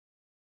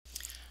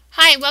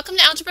Hi, welcome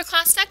to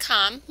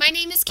AlgebraClass.com. My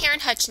name is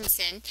Karen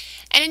Hutchinson,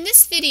 and in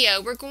this video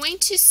we're going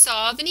to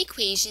solve an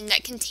equation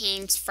that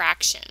contains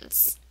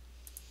fractions.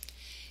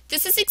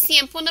 This is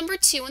example number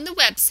 2 on the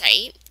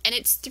website, and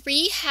it's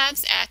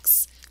 3/2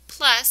 x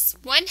plus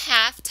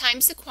 1/2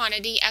 times the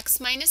quantity x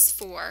minus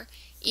 4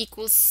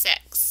 equals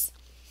 6.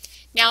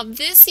 Now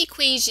this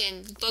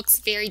equation looks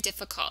very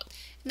difficult,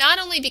 not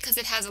only because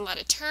it has a lot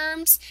of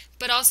terms,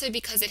 but also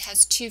because it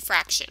has two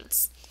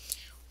fractions.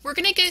 We're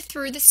going to go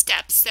through the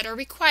steps that are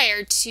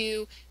required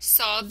to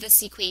solve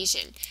this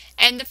equation.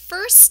 And the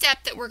first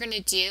step that we're going to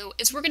do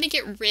is we're going to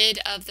get rid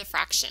of the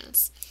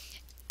fractions.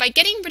 By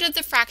getting rid of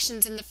the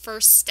fractions in the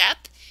first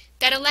step,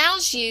 that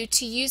allows you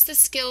to use the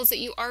skills that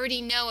you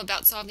already know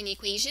about solving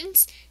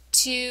equations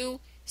to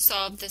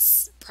solve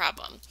this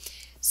problem.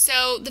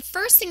 So the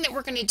first thing that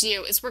we're going to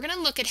do is we're going to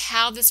look at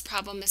how this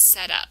problem is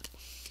set up.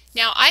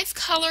 Now, I've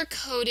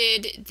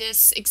color-coded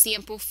this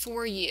example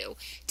for you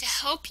to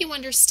help you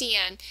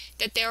understand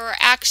that there are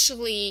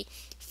actually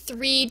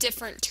three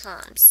different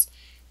terms.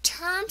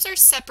 Terms are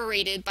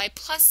separated by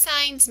plus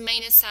signs,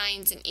 minus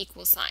signs, and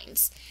equal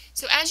signs.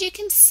 So as you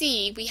can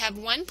see, we have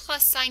one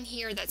plus sign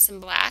here that's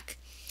in black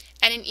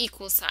and an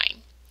equal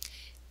sign.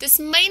 This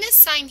minus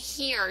sign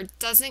here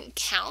doesn't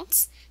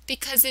count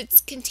because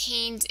it's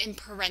contained in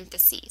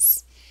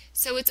parentheses.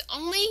 So it's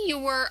only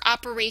your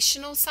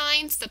operational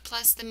signs, the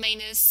plus, the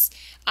minus,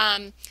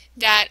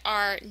 that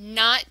are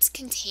not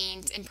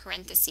contained in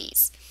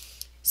parentheses.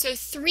 So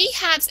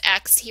 3/2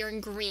 x here in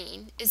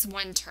green is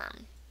one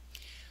term.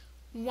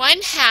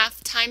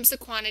 1/2 times the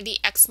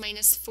quantity x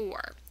minus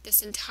 4.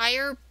 This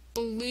entire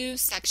blue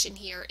section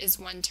here is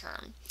one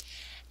term.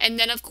 And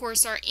then of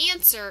course our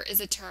answer is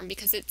a term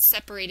because it's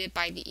separated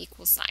by the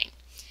equal sign.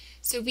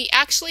 So we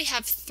actually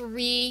have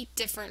three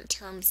different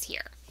terms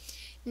here.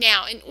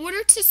 Now, in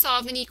order to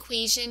solve an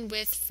equation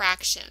with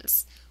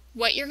fractions,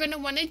 what you're going to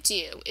want to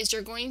do is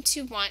you're going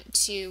to want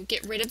to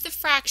get rid of the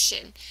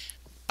fraction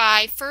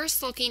by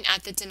first looking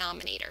at the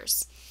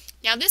denominators.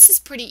 Now, this is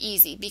pretty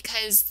easy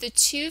because the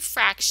two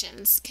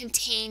fractions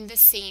contain the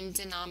same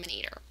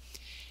denominator.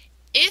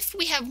 If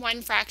we have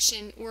one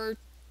fraction or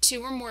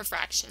two or more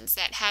fractions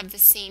that have the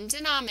same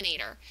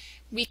denominator,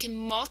 we can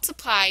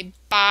multiply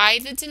by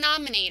the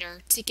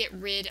denominator to get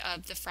rid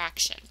of the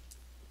fraction.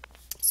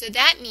 So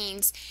that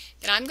means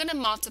that I'm going to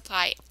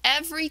multiply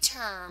every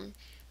term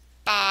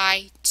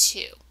by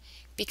 2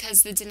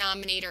 because the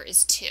denominator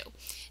is 2.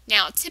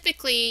 Now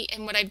typically,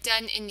 and what I've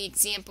done in the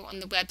example on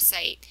the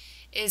website,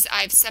 is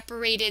I've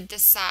separated the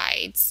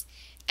sides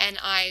and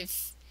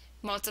I've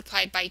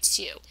multiplied by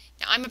 2.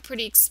 Now I'm a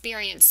pretty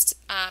experienced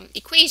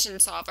equation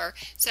solver,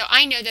 so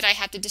I know that I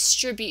have to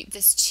distribute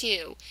this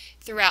 2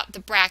 throughout the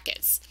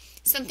brackets.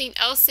 Something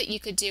else that you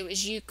could do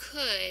is you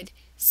could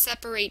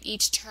separate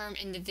each term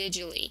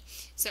individually.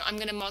 So I'm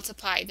going to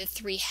multiply the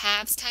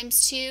 3/2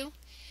 times 2,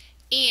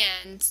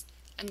 and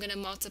I'm going to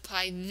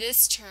multiply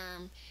this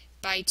term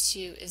by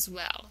 2 as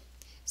well.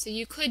 So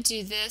you could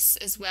do this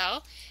as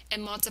well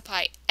and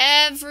multiply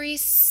every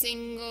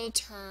single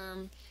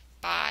term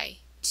by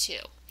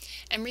 2.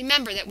 And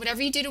remember that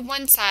whatever you do to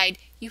one side,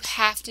 you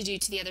have to do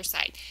to the other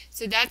side.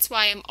 So that's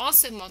why I'm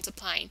also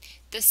multiplying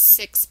the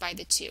 6 by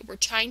the 2. We're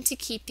trying to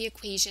keep the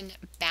equation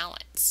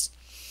balanced.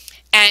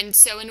 And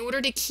so in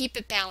order to keep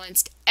it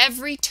balanced,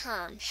 every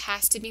term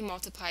has to be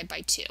multiplied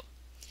by 2.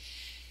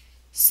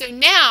 So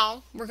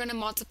now we're going to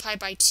multiply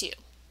by 2.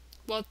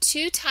 Well,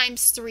 2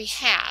 times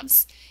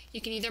 3/2, you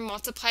can either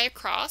multiply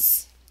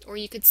across, or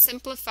you could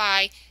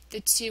simplify the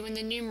 2 in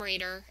the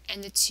numerator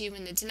and the 2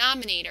 in the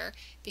denominator,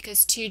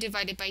 because 2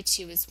 divided by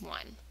 2 is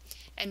 1.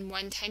 And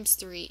 1 times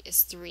 3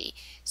 is 3.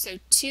 So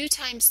 2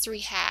 times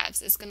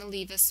 3/2 is going to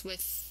leave us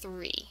with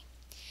 3.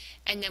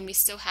 And then we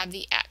still have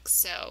the x.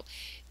 So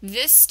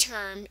this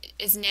term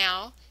is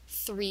now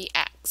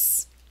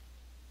 3x.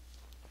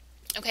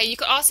 Okay, you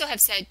could also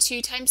have said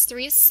 2 times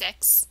 3 is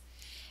 6,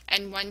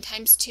 and 1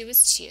 times 2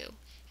 is 2,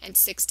 and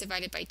 6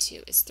 divided by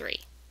 2 is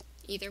 3.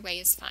 Either way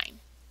is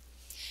fine.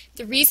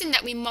 The reason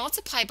that we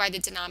multiply by the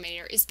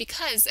denominator is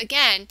because,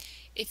 again,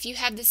 if you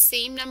have the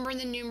same number in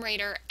the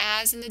numerator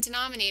as in the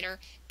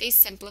denominator, they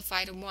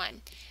simplify to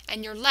 1,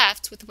 and you're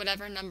left with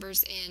whatever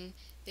number's in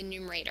the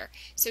numerator.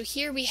 So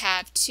here we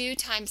have 2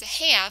 times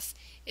 1/2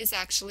 is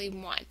actually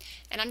 1.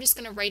 And I'm just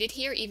going to write it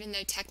here, even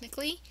though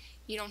technically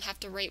you don't have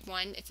to write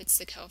 1 if it's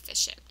the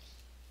coefficient.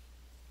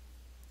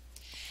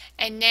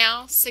 And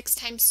now 6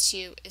 times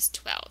 2 is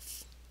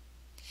 12.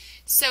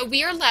 So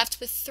we are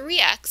left with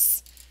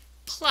 3x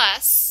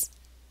plus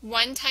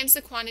 1 times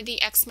the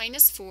quantity x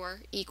minus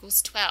 4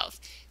 equals 12.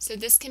 So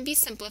this can be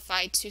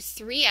simplified to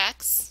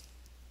 3x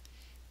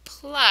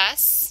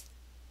plus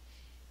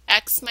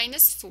x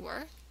minus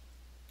 4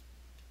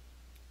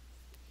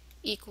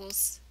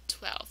 equals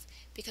 12,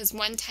 because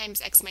 1 times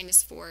x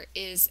minus 4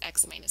 is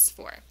x minus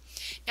 4.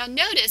 Now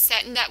notice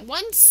that in that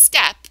one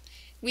step,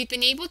 we've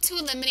been able to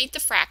eliminate the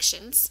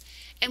fractions,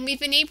 and we've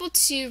been able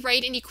to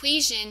write an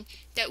equation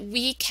that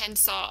we can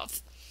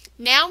solve.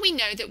 Now we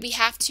know that we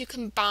have to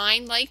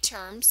combine like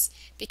terms,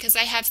 because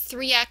I have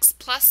 3x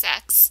plus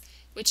x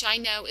which I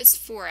know is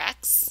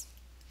 4x.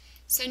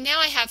 So now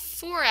I have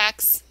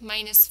 4x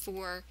minus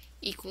 4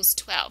 equals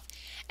 12.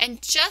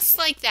 And just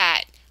like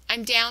that,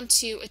 I'm down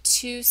to a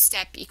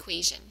two-step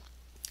equation.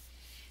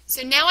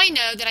 So now I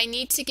know that I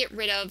need to get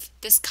rid of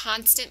this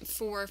constant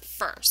 4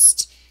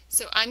 first.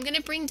 So I'm going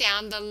to bring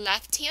down the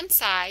left-hand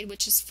side,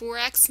 which is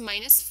 4x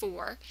minus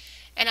 4,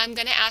 and I'm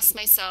going to ask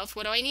myself,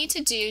 what do I need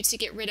to do to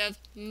get rid of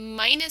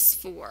minus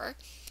 4?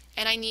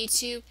 And I need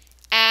to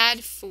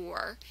add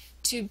 4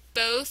 to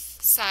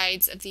both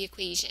sides of the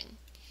equation.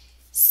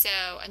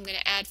 So I'm going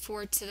to add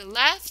 4 to the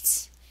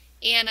left,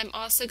 and I'm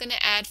also going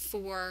to add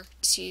 4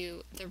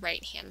 to the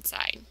right-hand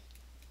side.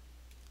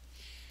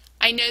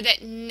 I know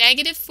that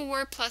negative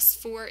 4 plus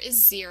 4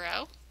 is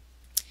 0,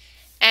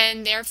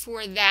 and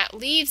therefore that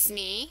leaves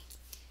me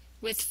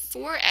with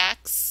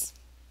 4x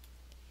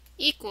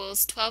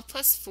equals 12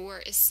 plus 4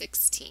 is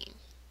 16.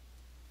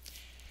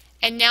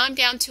 And now I'm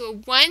down to a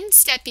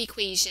one-step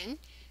equation.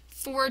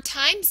 4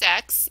 times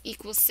x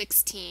equals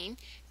 16.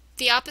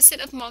 The opposite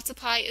of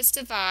multiply is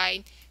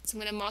divide, so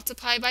I'm going to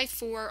multiply by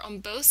 4 on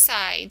both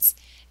sides,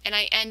 and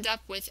I end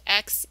up with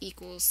x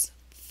equals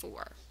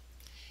 4.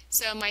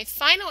 So my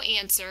final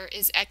answer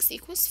is x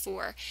equals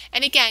 4.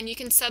 And again, you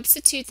can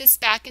substitute this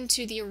back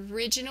into the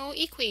original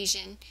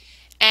equation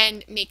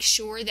and make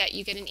sure that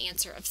you get an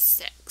answer of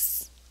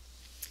 6.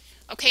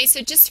 Okay,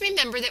 so just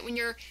remember that when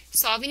you're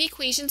solving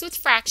equations with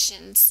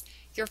fractions,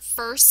 your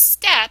first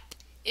step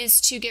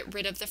is to get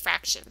rid of the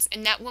fractions,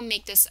 and that will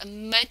make this a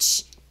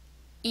much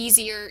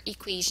easier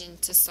equation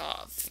to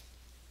solve.